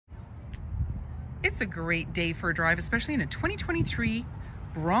It's a great day for a drive, especially in a 2023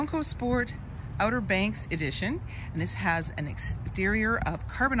 Bronco Sport Outer Banks edition. And this has an exterior of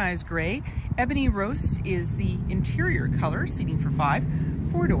carbonized gray. Ebony roast is the interior color, seating for 5,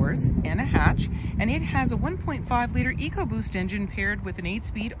 4 doors and a hatch. And it has a 1.5 liter EcoBoost engine paired with an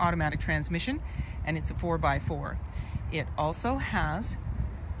 8-speed automatic transmission, and it's a 4x4. It also has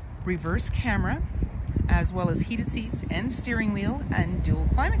reverse camera, as well as heated seats and steering wheel and dual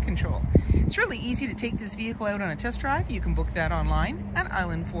climate control. It's really easy to take this vehicle out on a test drive. You can book that online at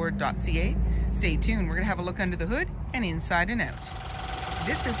islandford.ca. Stay tuned, we're gonna have a look under the hood and inside and out.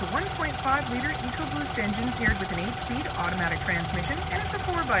 This is a 1.5 liter EcoBoost engine paired with an 8-speed automatic transmission, and it's a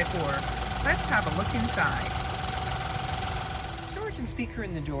 4x4. Let's have a look inside. Storage and speaker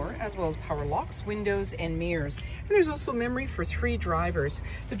in the door, as well as power locks, windows, and mirrors. And there's also memory for 3 drivers.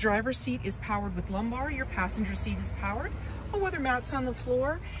 The driver's seat is powered with lumbar, your passenger seat is powered. All-weather mats on the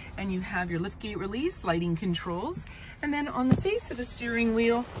floor, and you have your liftgate release, lighting controls. And then on the face of the steering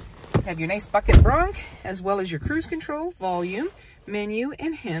wheel, you have your nice bucket bronc, as well as your cruise control, volume, menu,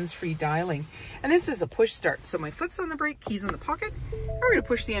 and hands-free dialing. And this is a push start, so my foot's on the brake, keys in the pocket, and we're gonna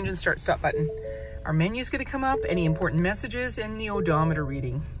push the engine start-stop button. Our menu's gonna come up, any important messages, and the odometer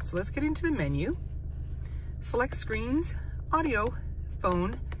reading. So let's get into the menu. Select screens, audio,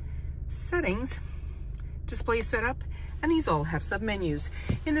 phone, settings, display setup, and these all have sub-menus.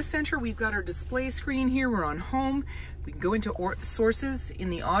 In the center, we've got our display screen here. We're on home. We can go into sources in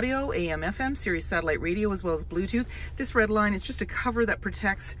the audio, AM, FM, Sirius satellite radio, as well as Bluetooth. This red line is just a cover that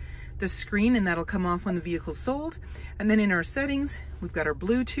protects the screen, and that'll come off when the vehicle's sold. And then in our settings, we've got our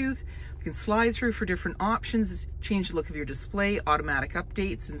Bluetooth. We can slide through for different options, change the look of your display, automatic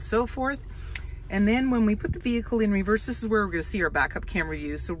updates, and so forth. And then when we put the vehicle in reverse, this is where we're going to see our backup camera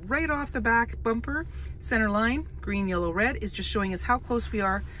view. So right off the back bumper, center line, green, yellow, red, is just showing us how close we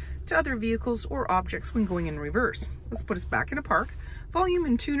are to other vehicles or objects when going in reverse. Let's put us back in a park. Volume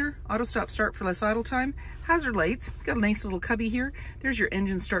and tuner, auto stop start for less idle time, hazard lights, got a nice little cubby here. There's your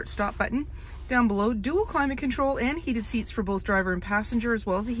engine start stop button. Down below, dual climate control and heated seats for both driver and passenger, as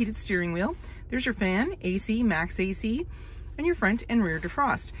well as a heated steering wheel. There's your fan, AC, max AC, and your front and rear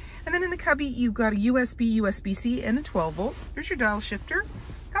defrost. And then in the cubby, you've got a USB, USB-C, and a 12-volt. There's your dial shifter,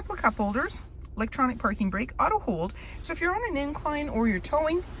 a couple of cup holders, electronic parking brake, auto hold. So if you're on an incline or you're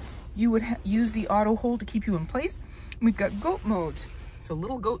towing, you would use the auto hold to keep you in place. And we've got goat modes, so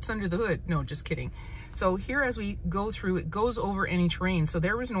little goats under the hood. No, just kidding. So here, as we go through, it goes over any terrain. So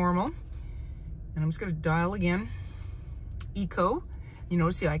there was normal, and I'm just gonna dial again. Eco, you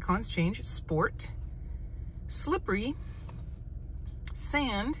notice the icons change. Sport, slippery,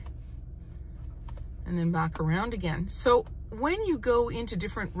 sand, and then back around again. So when you go into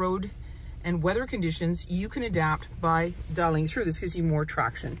different road and weather conditions, you can adapt by dialing through. This gives you more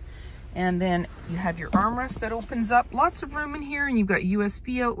traction. And then you have your armrest that opens up, lots of room in here, and you've got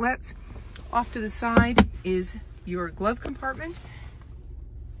USB outlets. Off to the side is your glove compartment,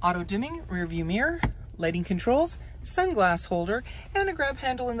 auto dimming, rear view mirror, lighting controls, sunglass holder, and a grab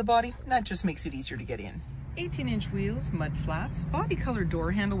handle in the body. That just makes it easier to get in. 18-inch wheels, mud flaps, body color door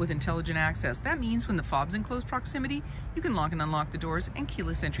handle with intelligent access. That means when the fob's in close proximity, you can lock and unlock the doors, and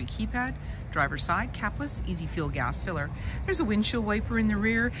keyless entry keypad. Driver's side, capless, easy fuel gas filler. There's a windshield wiper in the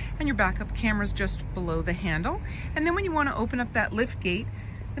rear, and your backup camera's just below the handle. And then when you want to open up that lift gate,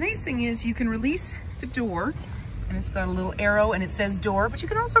 the nice thing is you can release the door, and it's got a little arrow and it says door, but you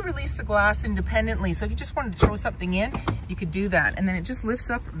can also release the glass independently. So if you just wanted to throw something in, you could do that. And then it just lifts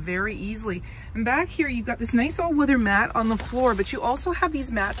up very easily. And back here, you've got this nice all-weather mat on the floor, but you also have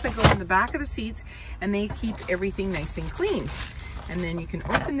these mats that go on the back of the seats, and they keep everything nice and clean. And then you can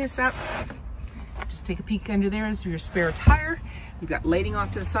open this up. Just take a peek under there as your spare tire. You've got lighting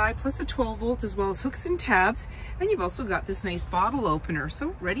off to the side, plus a 12-volt, as well as hooks and tabs. And you've also got this nice bottle opener,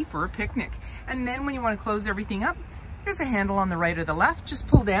 so ready for a picnic. And then when you want to close everything up, there's a handle on the right or the left. Just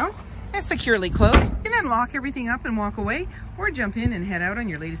pull down and securely close. You then lock everything up and walk away, or jump in and head out on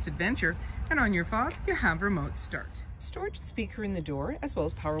your latest adventure. And on your fob, you have remote start. Storage and speaker in the door, as well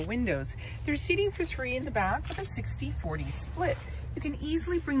as power windows. There's seating for 3 in the back with a 60-40 split. You can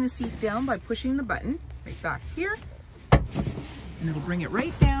easily bring the seat down by pushing the button right back here, and it'll bring it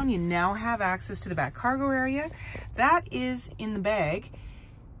right down. You now have access to the back cargo area. That is in the bag,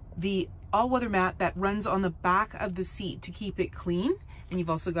 the all-weather mat that runs on the back of the seat to keep it clean. And you've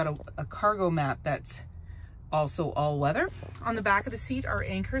also got a cargo mat that's also all-weather. On the back of the seat are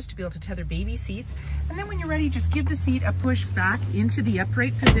anchors to be able to tether baby seats. And then when you're ready, just give the seat a push back into the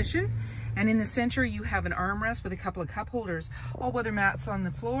upright position. And in the center, you have an armrest with a couple of cup holders, all-weather mats on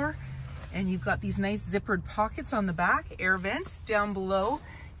the floor, and you've got these nice zippered pockets on the back, air vents. Down below,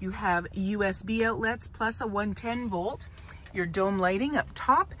 You have USB outlets plus a 110 volt, your dome lighting up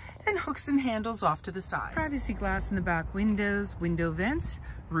top, and hooks and handles off to the side. Privacy glass in the back windows, window vents,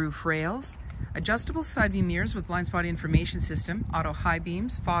 roof rails, adjustable side view mirrors with blind spot information system, auto high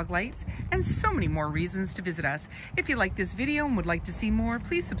beams, fog lights, and so many more reasons to visit us. If you like this video and would like to see more,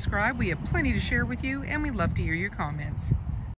 please subscribe. We have plenty to share with you, and we'd love to hear your comments.